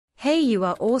Hey, you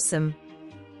are awesome.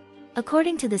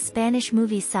 According to the Spanish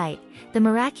movie site, The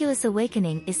Miraculous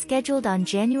Awakening is scheduled on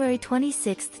January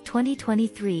 26,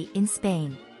 2023 in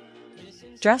Spain.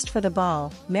 Dressed for the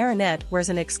ball, Marinette wears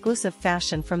an exclusive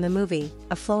fashion from the movie,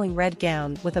 a flowing red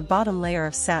gown with a bottom layer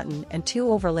of satin and 2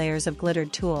 overlayers of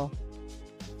glittered tulle.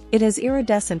 It has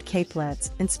iridescent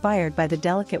capelets inspired by the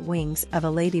delicate wings of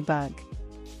a ladybug.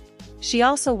 She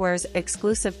also wears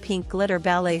exclusive pink glitter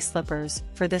ballet slippers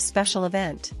for this special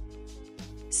event.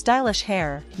 Stylish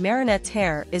hair, Marinette's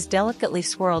hair is delicately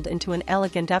swirled into an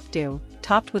elegant updo,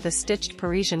 topped with a stitched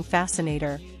Parisian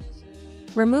fascinator.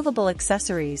 Removable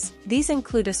accessories, these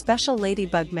include a special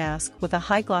ladybug mask with a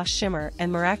high-gloss shimmer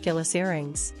and miraculous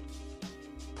earrings.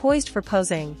 Poised for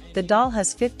posing, the doll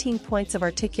has 15 points of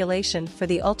articulation for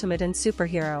the ultimate in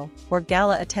superhero, or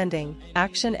gala attending,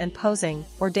 action and posing,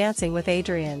 or dancing with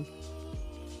Adrien.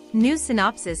 New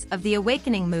synopsis of the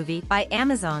Awakening movie by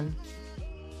Amazon.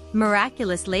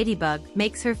 Miraculous Ladybug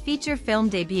makes her feature film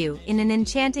debut in an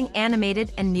enchanting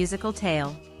animated and musical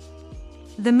tale.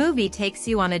 The movie takes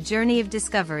you on a journey of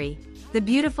discovery, the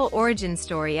beautiful origin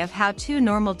story of how 2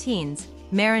 normal teens,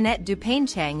 Marinette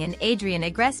Dupain-Cheng and Adrien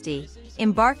Agresti,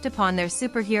 embarked upon their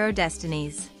superhero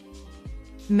destinies.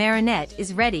 Marinette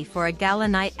is ready for a gala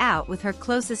night out with her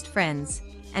closest friends,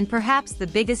 and perhaps the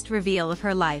biggest reveal of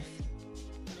her life.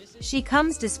 She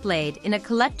comes displayed in a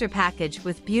collector package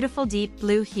with beautiful deep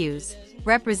blue hues,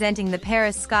 representing the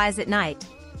Paris skies at night,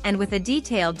 and with a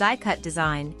detailed die-cut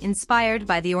design inspired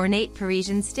by the ornate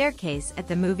Parisian staircase at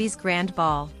the movie's grand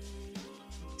ball.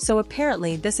 So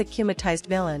apparently this akumatized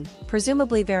villain,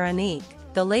 presumably Veronique,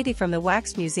 the lady from the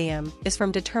wax museum, is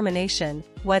from Determination.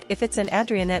 What if it's an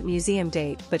Adriennette museum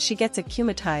date but she gets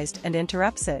akumatized and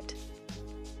interrupts it?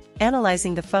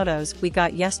 Analyzing the photos we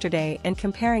got yesterday and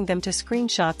comparing them to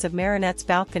screenshots of Marinette's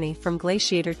balcony from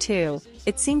Glaciator 2,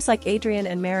 it seems like Adrien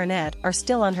and Marinette are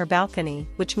still on her balcony,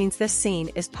 which means this scene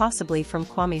is possibly from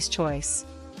Kwame's choice.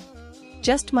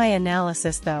 Just my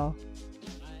analysis though.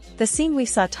 The scene we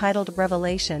saw titled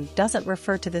Revelation doesn't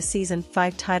refer to the Season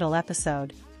 5 title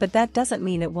episode, but that doesn't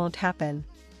mean it won't happen.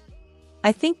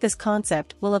 I think this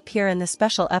concept will appear in the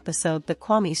special episode The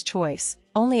Kwame's Choice,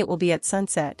 only it will be at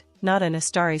sunset, not in a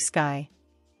starry sky.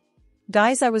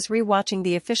 Guys, I was re-watching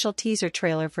the official teaser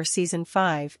trailer for Season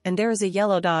 5 and there is a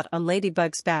yellow dot on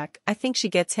Ladybug's back. I think she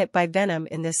gets hit by venom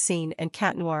in this scene and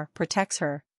Cat Noir protects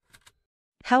her.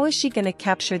 How is she gonna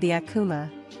capture the Akuma?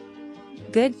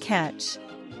 Good catch.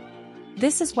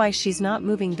 This is why she's not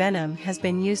moving. Venom has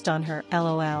been used on her,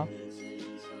 lol.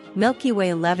 Milky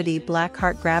Way Levity Black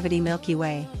Heart Gravity Milky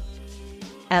Way.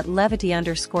 At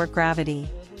Levity_gravity.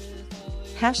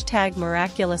 Hashtag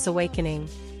Miraculous Awakening.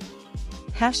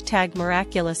 Hashtag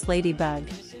Miraculous Ladybug.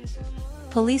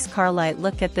 Police car light.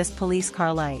 Look at this police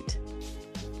car light.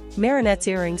 Marinette's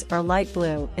earrings are light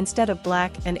blue instead of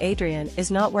black and Adrien is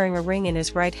not wearing a ring in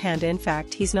his right hand. In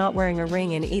fact, he's not wearing a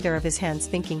ring in either of his hands.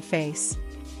 Thinking face.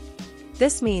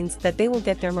 This means that they will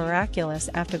get their miraculous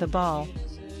after the ball.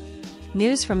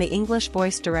 News from the English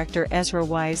voice director EZRA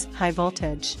WEIZ, High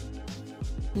Voltage.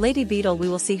 Lady Beetle. We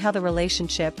will see how the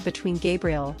relationship between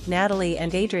Gabriel, Natalie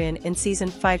and Adrien in Season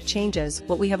 5 changes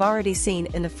what we have already seen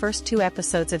in the first 2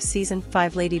 episodes of Season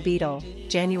 5 Lady Beetle,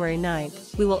 January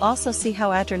 9th. We will also see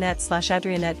how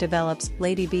Adriennette develops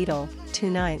Lady Beetle,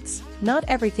 2/9. Not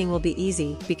everything will be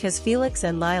easy because Felix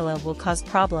and Lila will cause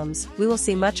problems. We will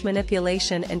see much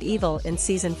manipulation and evil in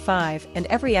Season 5 and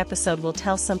every episode will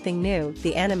tell something new.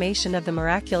 The animation of the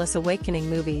Miraculous Awakening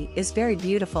movie is very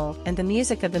beautiful and the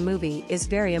music of the movie is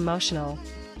very emotional.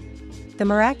 The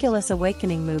Miraculous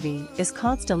Awakening movie is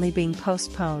constantly being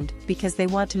postponed because they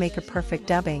want to make a perfect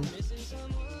dubbing.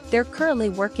 They're currently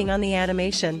working on the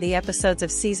animation. The episodes of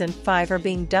Season 5 are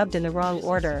being dubbed in the wrong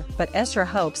order, but EZRA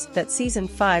hopes that Season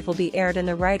 5 will be aired in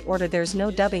the right order. There's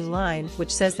no dubbing line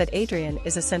which says that Adrien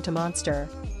is a Sentimonster.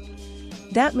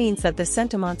 That means that the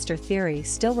Sentimonster theory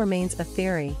still remains a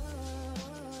theory.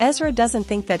 EZRA doesn't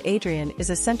think that Adrien is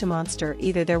a Sentimonster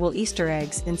either. There will Easter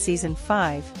eggs in Season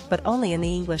 5, but only in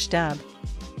the English dub.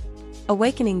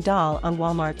 Awakening doll on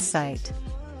Walmart's site.